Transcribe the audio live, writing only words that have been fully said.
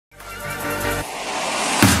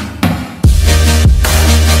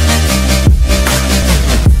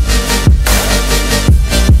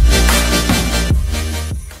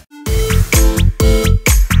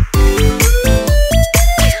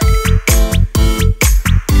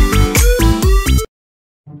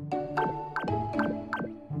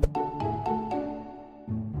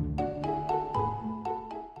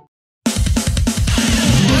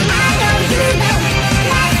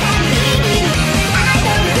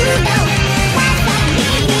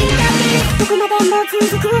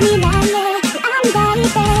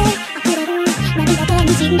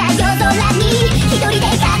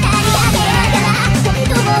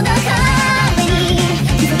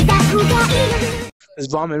There's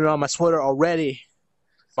vomit around my sweater already.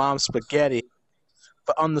 Bomb spaghetti.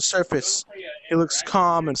 But on the surface, he looks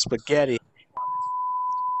calm and spaghetti.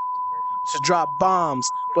 To drop bombs,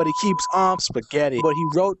 but he keeps on spaghetti. But he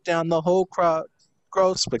wrote down the whole crowd.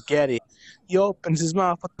 Gross spaghetti. He opens his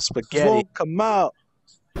mouth with the spaghetti. Smoke come out.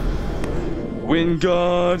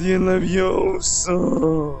 Wingardium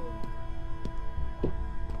Leviosa.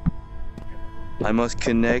 I must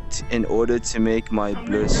connect in order to make my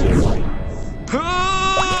blessing.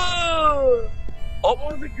 Oh.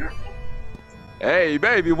 Hey,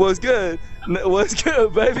 baby, what's good? What's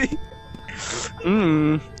good, baby?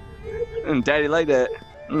 Daddy like that.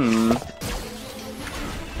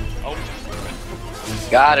 Oh.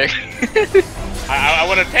 Got her. I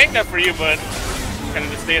would have tanked that for you, but kind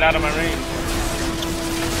of just stayed out of my range.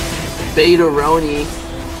 Beta-roni.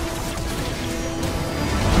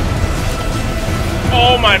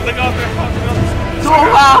 Oh my, look out there.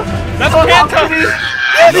 Soungha! That's Panta!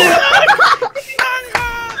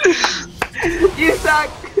 You suck!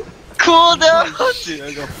 Cool down! Shit,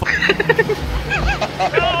 I got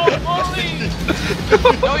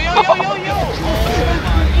Yo!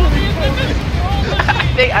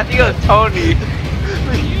 I think it was Tony.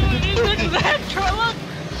 That Trilla?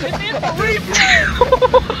 It's in the replay!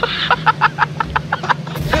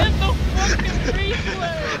 In the fucking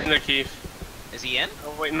replay! In there, Keith. Is he in?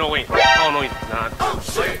 Oh wait, no wait. Oh no, he's not.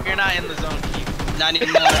 You're not in the zone, Keith. Not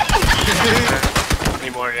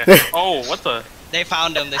Anymore, yeah. Oh, what the? They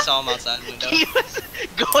found him, they saw him outside the window. He was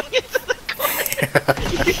going into the corner.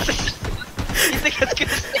 You think it's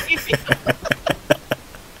gonna save you?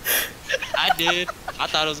 I did. I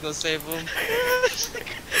thought it was gonna save him. This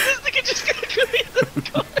nigga just gonna go into the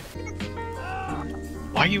corner.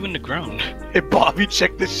 Why are you in the ground? Hey Bobby,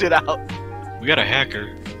 check this shit out. We got a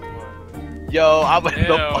hacker. Yo, I'm in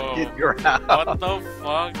the Ew. fucking ground. What the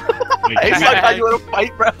fuck? Wait, Hey, can, Soungha, you wanna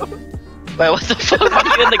fight, bro? Wait, what the fuck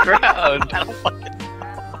are you in the ground? I don't fucking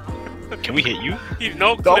can we hit you? He's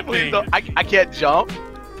no don't clipping. please don't. I can't jump.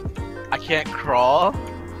 I can't crawl.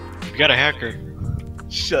 We got a hacker.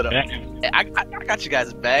 Shut up. Yeah. Hey, I got you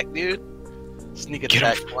guys back, dude. Sneak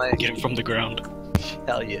attack playing. Get him from the ground.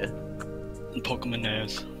 Hell yeah. And poke him in the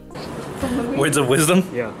ass. Words of wisdom?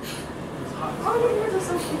 Yeah.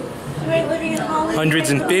 You ain't living in Holland. Hundreds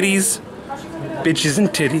and fifties, bitches and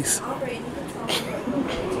titties.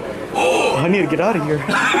 Oh, I need to get out of here.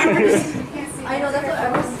 I know that's what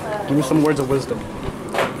everyone said. Give me some words of wisdom.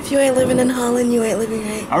 If you ain't living in Holland, you ain't living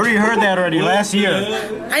right. I already heard that already last year.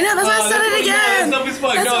 I know, that's why I said it again. That's dope as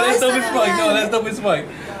fuck. No, that's dope as fuck. No, that's dope as fuck.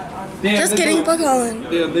 Damn, Just kidding, fuck Holland.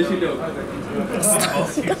 Damn, there she go.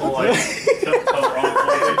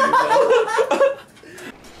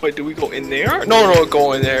 Wait, do we go in there? No,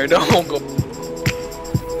 go in there. Don't go.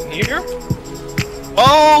 Here?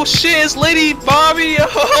 Oh shit, it's Lady Bobby!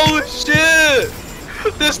 Oh shit!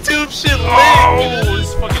 This tube shit lit! Oh,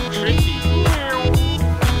 it's fucking tricky.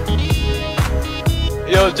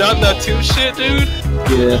 Yo, John, that tube shit, dude?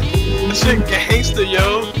 Yeah. This shit gangster,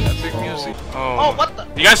 yo. Epic music. Oh, what the?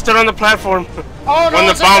 you guys stood on the platform. Oh no, when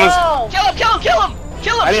the bomb is. Kill him!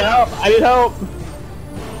 Kill him! I need help. I need help.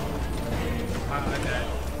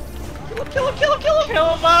 Kill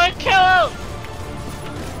him, man! Kill him!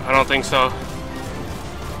 I don't think so.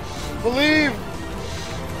 Believe!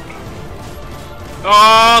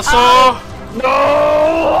 Oh, so.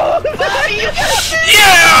 No!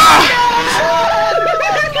 Yeah!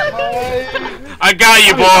 I got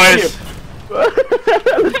you, boys.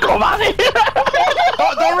 Let's go, Bobby!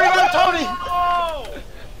 Don't revive Tony!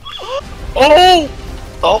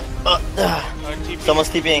 Oh! Someone's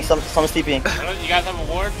TPing. Someone's TPing. You guys have a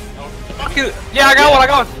ward? Yeah, I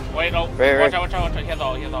got one. Wait, no. Right. Watch out. He has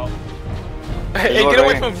all. Hey, get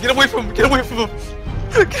away from him! Get away from him! Get away from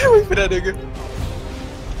that nigga!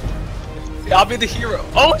 Yeah, I'll be the hero.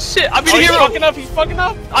 Oh shit! I'll be the hero! He's fucking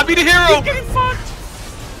up! I'll be the hero! He's getting fucked!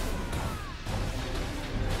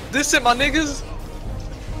 This it, my niggas!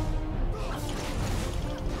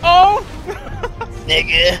 Oh!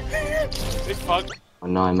 Nigga! He's fucked. Oh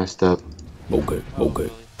no, I messed up. Okay.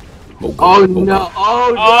 Oh no!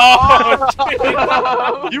 Oh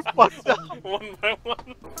Oh! You fucked up! One by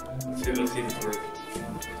one. Let's see if it's working.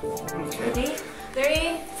 Ready?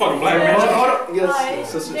 3, Fuck, black man. Hold on.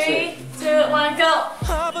 Yes. 3, 2, 1, go!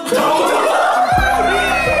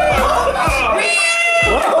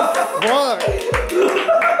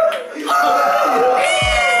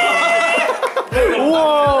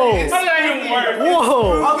 Whoa! How did that even work?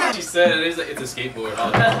 Whoa! She's said it's a skateboard.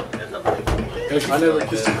 Oh, I never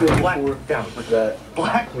kissed a girl before. Down. Like that.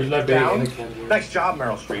 Black down. Nice job,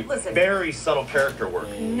 Meryl Streep. Listen. Very subtle character work.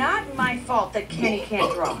 Not my fault that Kenny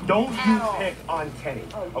can't draw. Don't you pick on Kenny.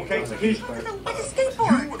 Okay? He's With a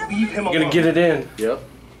skateboard. you leave him alone. You're gonna get it in. Yep.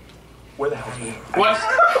 Where the hell is he? what?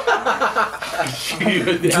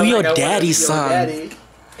 Do your daddy, son.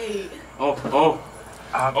 Oh.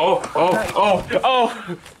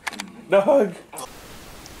 The hug.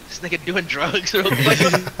 This nigga doing drugs real quick.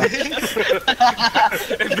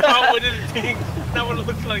 It's not what it thinks. It's not what it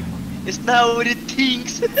looks like. It's not what it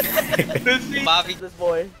thinks. Bobby. This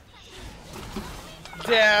boy.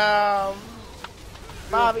 Damn.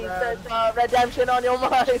 Bobby said redemption on your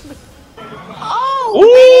mind. Oh,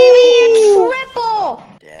 baby, triple.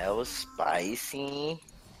 That was spicy.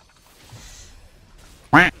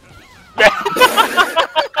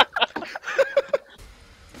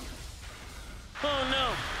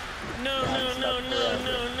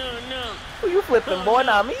 Who you flipping, boy?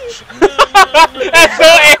 Not me. That's so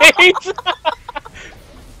AIDS.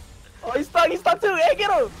 Oh, he's stuck too. Hey, get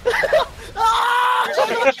him.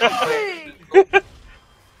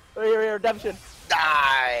 Here, redemption.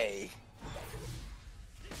 Die.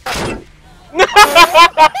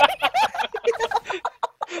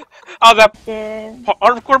 Oh, that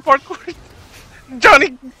parkour.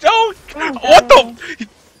 Johnny, don't. What the?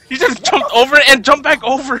 He just jumped over and jumped back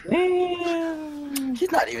over.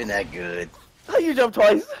 He's not even that good. How you jump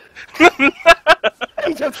twice? You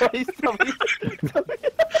jump twice. Tell me.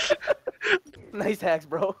 Nice hacks,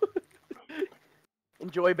 bro.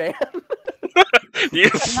 Enjoy band. You're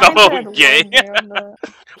so gay.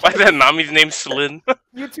 Why is that Nami's name Slin?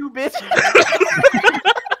 You too, bitch.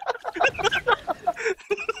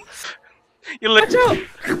 You let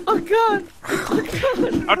Oh god. Oh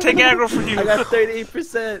god. I'll take aggro for you. I got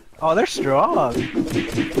 38%. Oh, they're strong.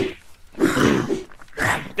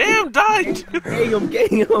 Damn, died.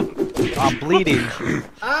 Getting him. I'm bleeding.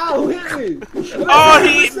 Ow, hit me! Oh,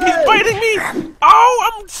 he's biting me.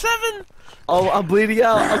 Oh, I'm 7. Oh, I'm bleeding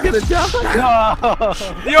out. I'm gonna die.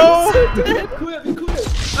 Yo. Quit.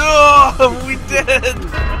 Oh, we dead.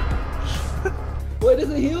 Why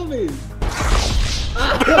doesn't it heal me?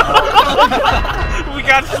 We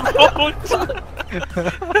got smoked.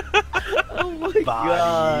 Oh my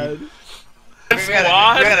god. We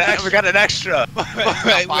got an extra. We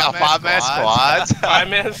got 5-man squads.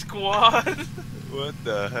 5-man squad. What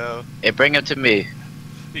the hell? Hey, bring him to me.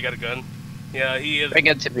 He got a gun. Yeah, he is. Bring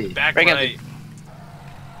him to me. Back Bring right. him to...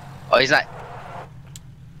 Oh, he's not.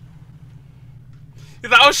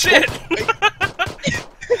 He's like, oh shit.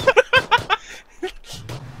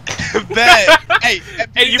 Bet. Hey,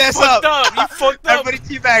 you fucked up. You fucked up. Everybody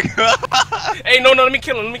teabag. Hey, no, let me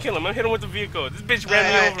kill him. I'm gonna hit him with the vehicle. This bitch ran me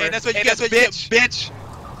over. Hey, that's what you get, bitch.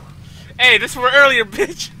 Hey, this were earlier,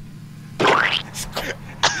 bitch.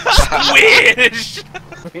 Squish.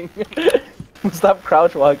 Stop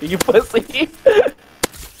crouch walking, you pussy.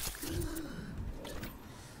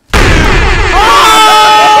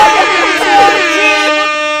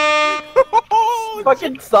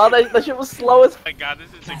 Fucking saw that shit was slow as. Oh my god,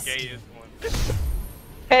 this is the gayest one.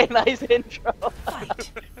 Hey, nice intro.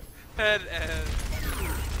 Head and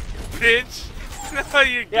bitch. No,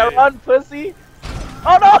 you're Yeah, gay. run, pussy.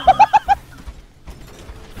 Oh no!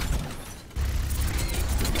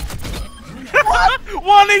 What?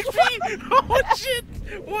 1 HP. Oh shit.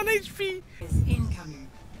 1 HP.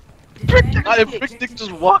 Brick Dick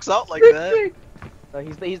just walks out like that. No,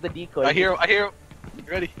 he's the decoy. I hear him. You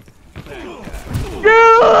ready? Battle.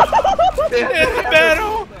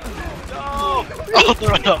 No.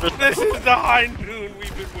 Oh, This is the high noon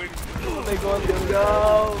we've been waiting for. They going to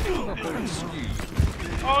go.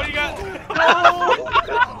 Oh, you got.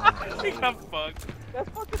 He got fucked. That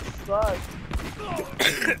fucking sucks.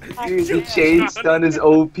 Dude, the chain stun is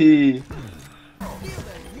OP.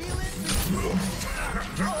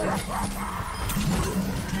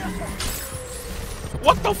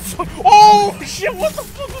 What the fuck? Oh shit! What the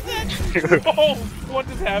fuck was that? Oh, what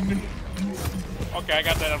just happened? Okay, I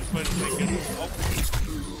got that. I'm thinking. Oh.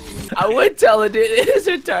 I would tell it, dude. It is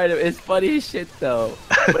retarded. It's funny as shit though.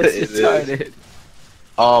 But it's retarded.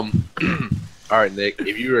 Alright, Nick.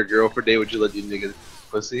 If you were a girl for a day, would you let you niggas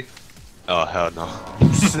pussy? Oh hell no.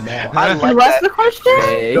 I like What's that. the question?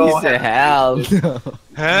 Hey, he said hell.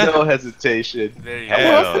 No hesitation. There you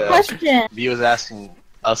What's the go. question? He was asking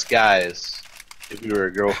us guys if you were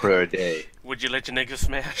a girl for a day. Would you let your nigga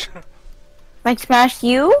smash? Like smash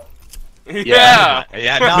you? Yeah.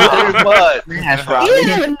 Yeah, no. But You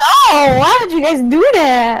didn't even know. Why would you guys do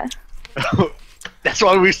that? that's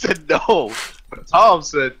why we said no. Tom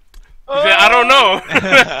said, He said, I don't know.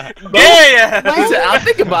 Yeah. He said, I'll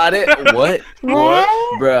think about it. What? What?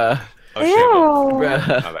 Bruh. Ew. Bruh.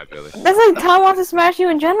 Not bad, Billy. That's like Tom wants to smash you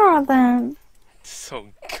in general then. So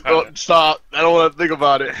Don't stop. I don't want to think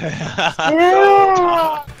about it. Ew.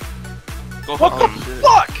 What the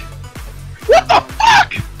fuck? What the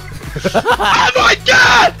fuck? Oh my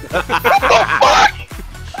god! What the fuck?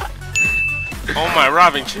 Oh my,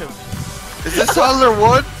 Robin, chill. Is this Tyler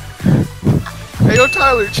 1? Hey, yo,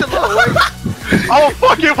 Tyler, chill out, wait. I'm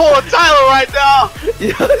fucking pulling Tyler right now!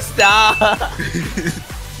 Yo, stop!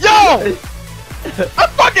 Yo! I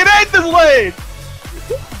fucking hate this lane!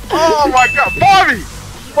 Oh my god, Bobby!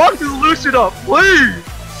 Fuck this Lucian up, please!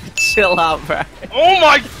 Chill out, bro. Oh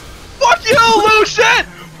my... Fuck you, Lucian!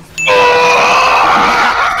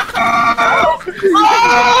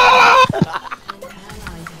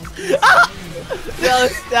 Yo,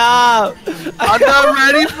 stop! I'm not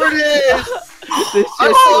ready for this! This I'm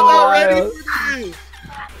shit's so not wild. ready for this!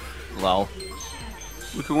 Well,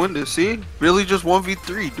 We can win this, see? Really just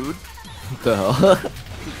 1v3, dude. what the hell?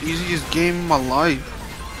 Easiest game of my life.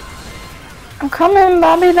 I'm coming,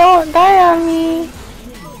 Bobby. Don't die on me.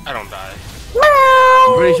 I don't die.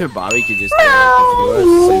 I'm pretty sure Bobby could just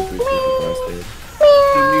super busted.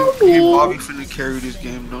 Me and Bobby finna carry this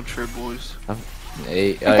game, don't trip, boys.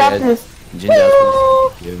 Hey, I got this. Jinja's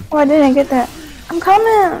Oh, I didn't get that. I'm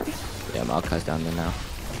coming. Yeah, Malkai's down there now.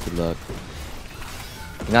 Good luck.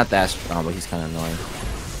 He's not that strong, but he's kind of annoying.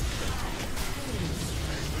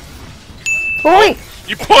 Wait.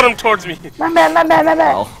 You pulled him towards me. My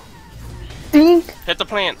bad. Oh. Think. Hit the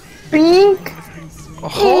plant. Think.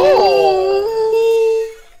 Oh!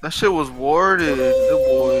 That shit was warded, good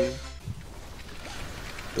boy.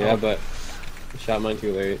 Yeah, but I shot mine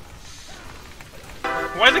too late.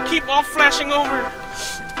 Why does it keep all flashing over?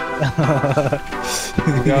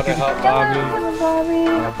 You gotta help Bobby. Bobby.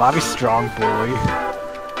 Yeah, Bobby's strong, boy.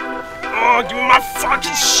 Oh, give me my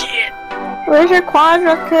fucking shit. Where's your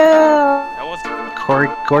quadra kill? That was Cork.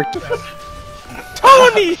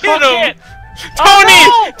 Tony. Hit him. Tony.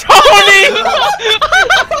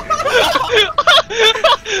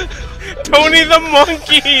 Tony the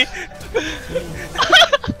monkey.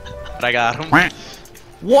 I got him.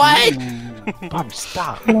 What? Bobby,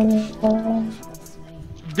 stop.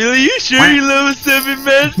 Billy, you sure you level 7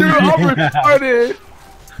 master? I'm retarded.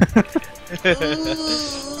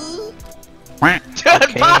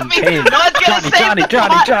 Bobby, no one's gonna save the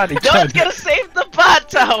bot. No one's gonna save the bot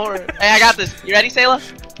tower. Hey, I got this. You ready, Sayla?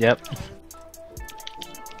 Yep.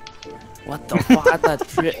 What the fuck? I thought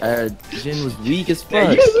Jin was weak as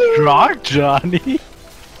fuck. Strong, Johnny.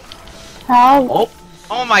 How? Oh.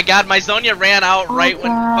 Oh my god, my Zonia ran out right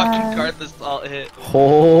when fucking Karthus ult hit.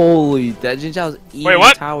 Holy, that Jinja was eating Wait,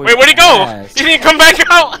 what? towers. Wait, where'd he go? He didn't come back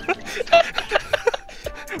out.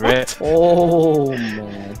 Oh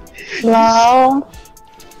man. Hello?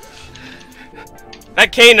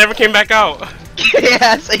 That Kane never came back out.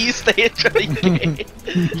 Yeah, so you stay in Johnny Cage.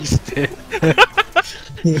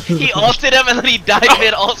 He ulted him and then he died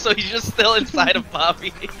mid also, he's just still inside of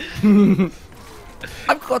Bobby.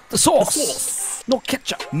 I've got the sauce. No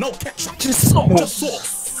ketchup. No ketchup. Just sauce.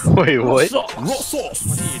 Wait, what? Raw sauce.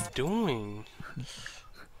 What are you doing?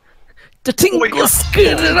 The tingles.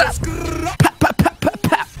 Good. Dude,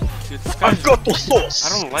 this I've got the sauce. I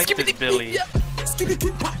don't like this Billy. I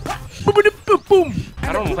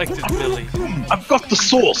don't like this Billy. I've got the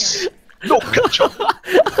sauce. No ketchup.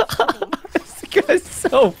 This guy's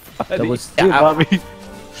so funny. That was Bobby.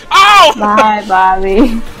 Ow! Bye,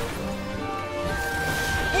 Bobby.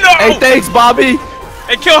 No! Hey, thanks, Bobby.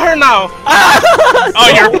 Hey, kill her now. Oh,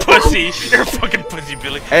 you're a pussy. You're a fucking pussy,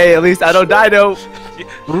 Billy. Hey, at least I don't die though.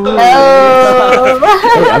 Oh.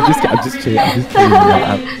 I'm just kidding.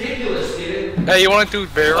 Hey, you want to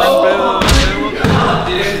do Baron?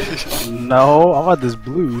 No, I want this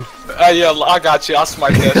blue. Yeah, I got you. I'll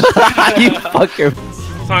smite that. You fucker.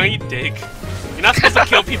 Song, you dick. You're not supposed to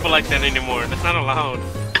kill people like that anymore. That's not allowed.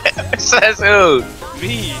 Says who?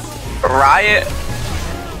 Me. Riot.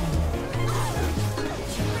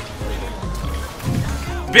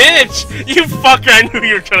 Bitch! You fucker! I knew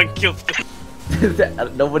you were trying to kill me.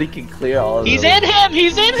 Nobody can clear all of He's them. in him!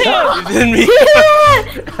 He's in him! He's in me.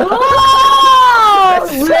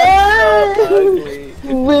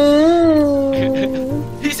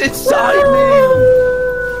 He's inside me.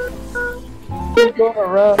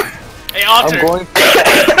 Hey, Alter. I'm going.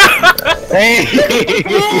 Hey.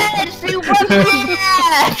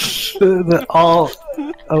 The all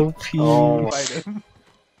OP. Oh.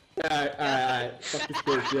 Alright. Fuck this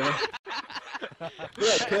bitch, yeah.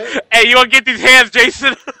 Hey, you wanna get these hands,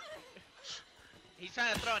 Jason? He's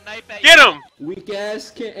trying to throw a knife at Get him! Weak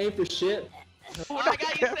ass, can't aim for shit. Oh, I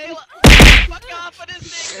got you, Sailor. Fuck off of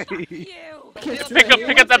this thing.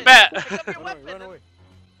 Pick up that bat. Pick up your weapon. Run away.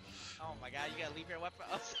 Oh my god, you gotta leave your weapon.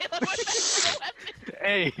 Oh, Sailor, what's your weapon?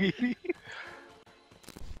 Hey.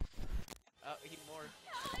 Oh, he more.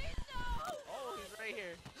 Oh, he's right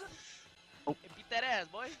here. Hey, beat that ass,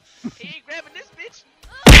 boy. He ain't grabbing this bitch.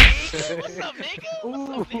 What's up, nigga? What's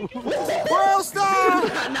up, nigga? World star!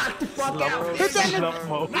 Knock the fuck out.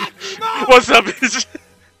 What's up, bitch?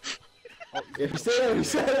 Yeah, he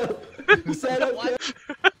set up. He set up. Watch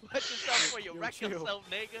yourself before you wreck yourself,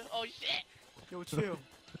 nigga. Oh shit. Yo, chill.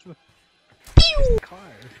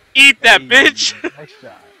 Eat that bitch! Nice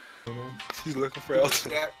shot. He's looking for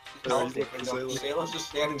Elton. Sailor's just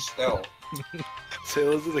standing still.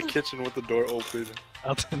 Sailor's in the kitchen with the door open.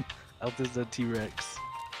 Elton's a T-Rex.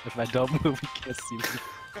 If I don't move, he can't see me.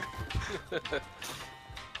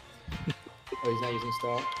 Oh, he's not using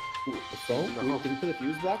stock. Ooh, the phone? No. Did we put a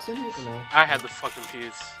fuse box in it or no? I had the fucking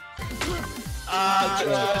fuse.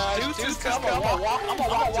 Deuces, come on, I'm gonna walk to the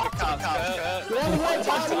cops,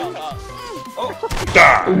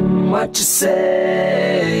 What you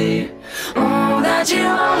say? That you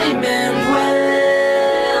only meant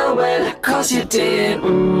well, cause you did.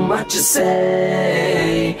 What you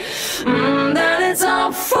say? That it's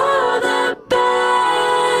all for the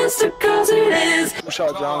best, cause it is. Who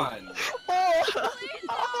shot John?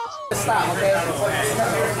 Stop, okay?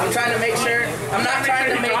 I'm trying to make sure. I'm not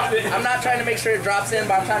trying to make sure it drops in,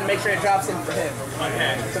 but I'm trying to make sure it drops in for him.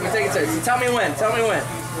 Okay. So I'm gonna take it serious. So tell me when. Tell me when.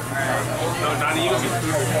 No, Johnny, you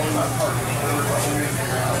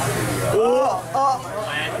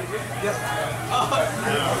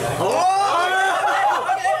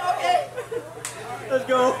Okay. Let's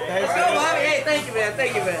go. Let's go, Bobby. Hey, thank you, man.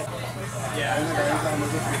 Thank you, man. Yeah.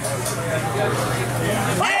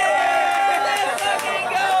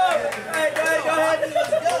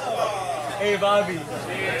 Hey, Bobby.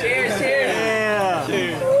 Cheers, cheers. Yeah.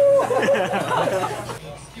 Cheers.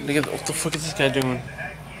 Nigga, what the fuck is this guy doing?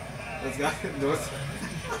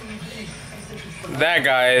 That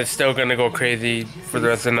guy is still gonna go crazy for the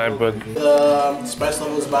rest of the night, but Spice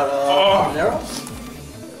level is about narrow.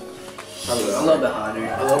 A little bit hotter. I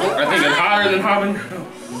think it's hotter than Hobbin.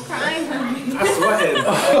 I'm sweating.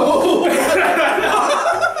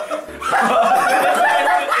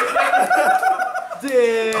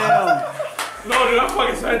 Damn. No, dude, I'm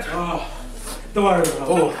fucking sweating. Don't worry.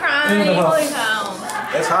 Oh. Crying, holy cow.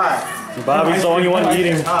 It's hot. Bobby's the only one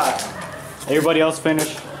eating. It's hot. Everybody else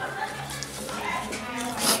finished.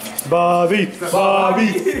 Bobby. I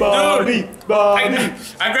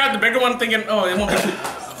grabbed the bigger one thinking, oh, it won't be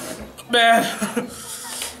bad.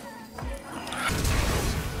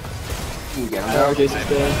 Oh, Jason's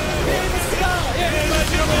dead.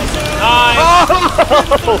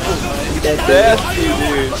 That's nasty,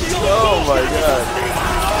 dude. Oh my god.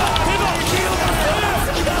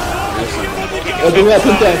 Oh, give me that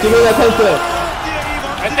pin tag. Give me that pin tag.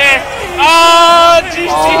 Right there. Oh, GG.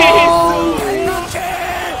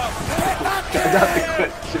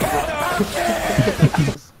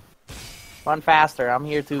 Run faster. I'm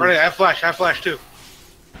here too. Right, I have flash too.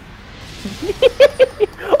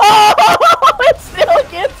 Oh, it still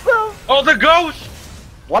gets him. Oh, the ghost!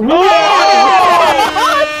 What? Oh,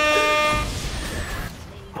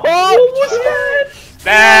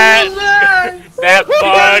 That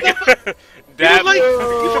bug. You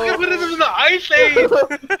fucking put him in the ice age.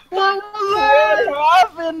 What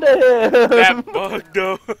happened to him? That bug,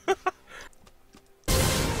 though.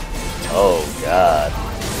 Oh God.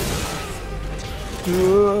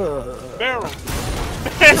 Barrel.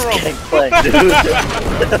 This gangplank, dude.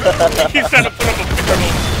 He's trying to put up a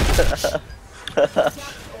barrel.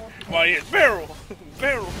 Why, yeah, barrel.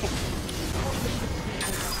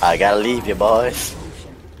 I gotta leave you, boys.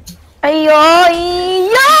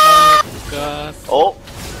 Ayo, God. Oh.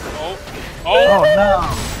 Oh no.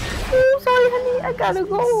 Oh, sorry, honey. I gotta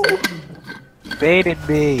go. Baited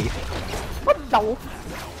me. What the?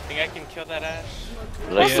 Think I can kill that ass?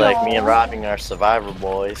 Looks like me and Robbing are survivor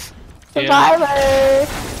boys. Survivor.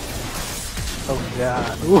 Oh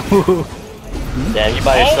god. Damn, you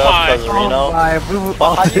by yourself, cousin Reno.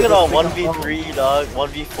 Well, how you get on 1v3, dog?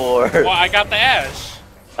 1v4. Well, I got the ass.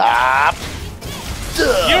 Ah.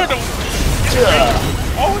 You're the.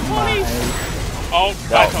 Oh, Tony. Oh,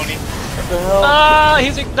 bye, Tony. Ah,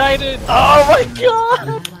 he's ignited. Oh my god.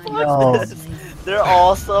 No. They're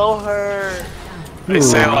all so hurt. Hey,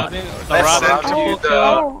 Sam,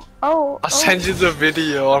 I'll Oh. send you the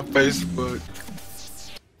video on Facebook.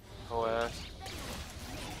 Oh, ass.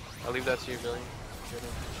 I'll leave that to you, Billy.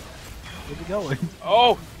 Where's he going?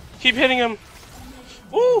 Oh, keep hitting him.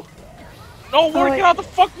 Ooh! No, Ward, get out the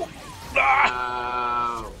fuck!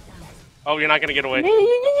 Ah. Oh, you're not gonna get away.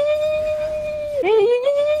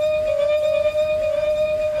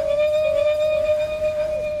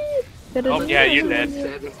 Oh, yeah, you're dead.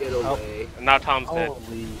 Get away. And now Tom's dead.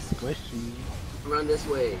 Holy squishy. Run this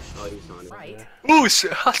way. Oh, he's on it. Right. Ooh,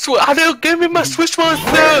 shit. I swear, I didn't give me my Switch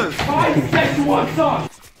myself. I'm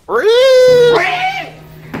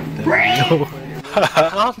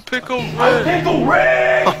Pickle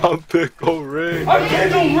Rick. I'm Pickle Rick.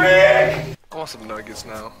 I want some nuggets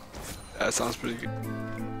now. That sounds pretty good.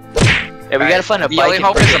 Yeah, we gotta find a bike. The only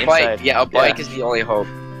hope is a bike. Inside. Yeah, a bike is the only hope.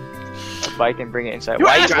 A bike and bring it inside. You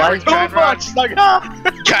Why asked drive for too around? much,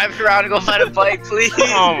 Drive around and go find a bike, please.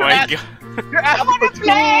 Oh my god. I wanna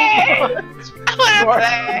play! I wanna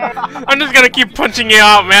play! I'm just gonna keep punching you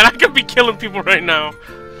out, man. I could be killing people right now.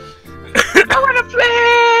 I wanna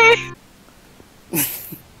play!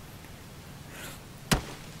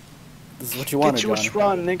 This is what you want, Get you a Johnny.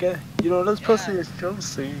 shrun, nigga. You know this pussy is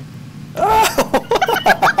juicy.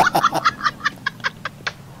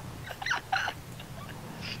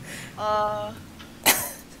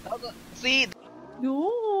 See?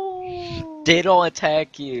 No. They don't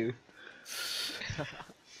attack you.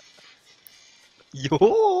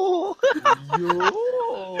 Yo.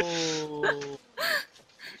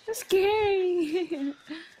 That's scary.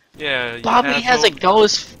 Yeah, you Bobby has a asshole.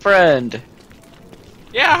 ghost friend.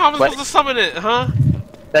 Yeah, how am I What? supposed to summon it, huh?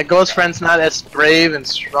 That ghost friend's not as brave and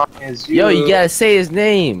strong as you. Yo, you gotta say his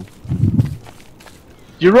name.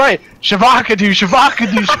 You're right. Shavakadu,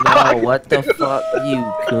 Shavakadu, Shavakadu. No, what the fuck,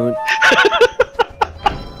 you coon.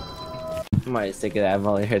 I might stick it. I've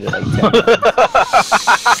only heard it like 10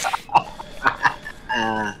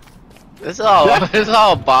 times. It's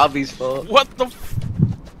all Bobby's fault. What the f—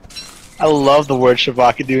 I love the word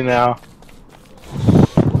Shavakadu now.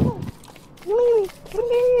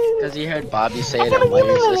 Because you heard Bobby say it at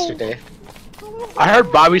Myers yesterday. I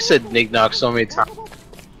heard Bobby said Nignock so many times.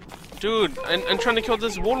 Dude, I'm trying to kill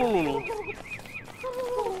this Wolololo.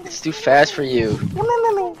 It's too fast for you.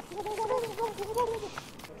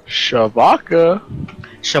 Shavaka.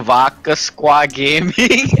 ShakaSquad Gaming.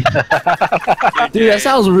 Dude, that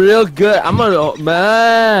sounds real good. I'm gonna,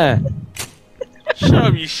 man. Shut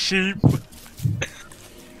up, you sheep.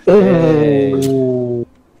 Hey.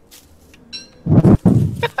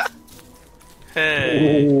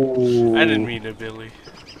 Hey. I didn't mean it, Billy.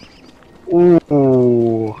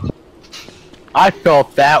 Ooh. I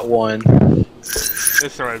felt that one.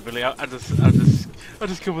 It's alright, Billy. I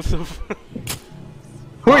just killed myself.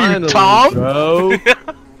 Who are you, Finally, Tom? Bro.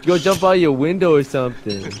 Go jump out your window or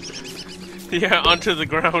something. Yeah, onto the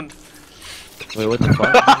ground. Wait, what the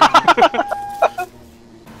fuck?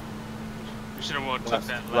 You should have won took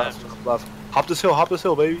that left. Left. Hop this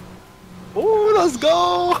hill, baby. Oh, let's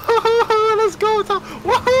go! Let's go, Tom!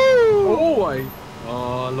 Woohoo!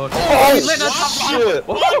 Oh, look. Oh, shit!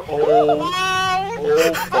 Oh,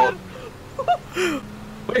 fuck.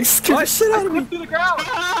 Wait, scare the shit out of me. To the ground.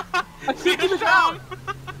 I see the ground.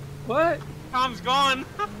 What? Tom's gone.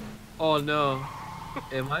 Oh no.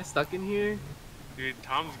 Am I stuck in here? Dude,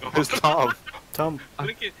 Tom's gone. Where's Tom? Tom.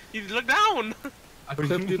 Look at, look down. I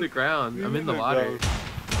flipped through the ground. I'm in the water.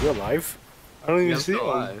 You're alive? I don't even Yeah, I'm see still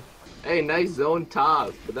you. alive. Hey, nice zone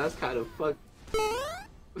top, but that's kind of fuck.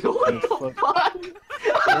 What the fuck?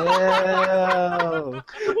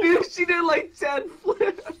 Ew. Dude, she did like 10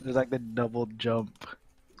 flips. There's like the double jump.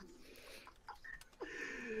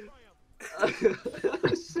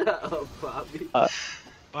 Shut up, Bobby.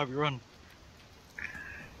 Bobby, run.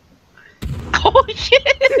 Oh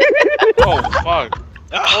shit! Oh fuck!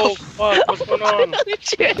 Oh fuck! What's going on?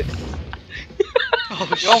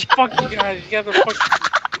 Oh, Yo, fuck you guys! You guys are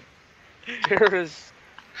fucking terrorists.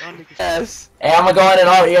 Yes. Hey, I'm gonna go ahead and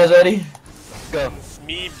out. You guys ready? Go.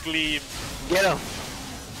 Smeeb gleeb. Get him.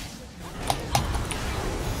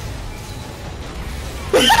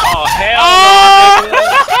 Oh hell no!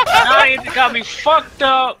 Now you got me fucked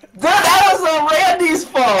up. Dude, that was Randy's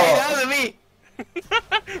fault. That was me.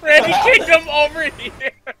 Randy kicked him over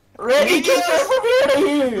here. Randy kicked her from here to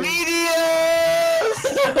here. Medias!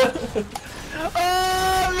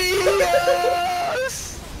 Oh,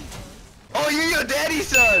 Medias! Oh, you're your daddy's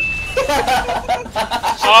son!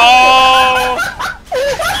 Oh!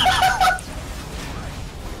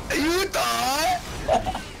 You thought?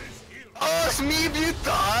 Oh, Smeeb, you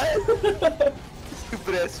thought?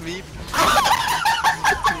 Stupid ass Smeeb.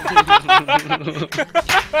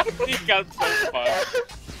 He got so fucked.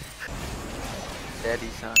 Daddy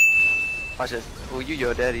son. Watch this. Oh, you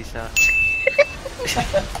your daddy son.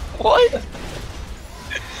 What?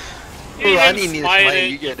 He Oh, I didn't need to smite smite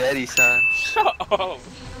it. you your daddy son. Oh.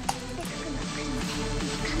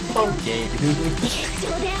 Okay, dude.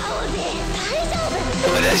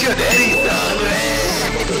 Oh, that's your daddy's son, man.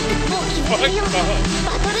 Fuck off.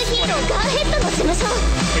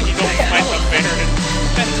 But you don't fight the Baron.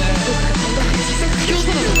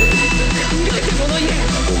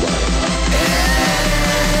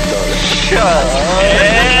 Shut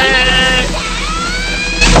up.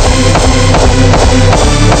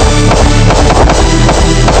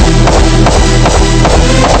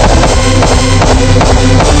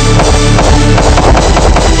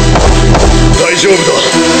大丈夫だ。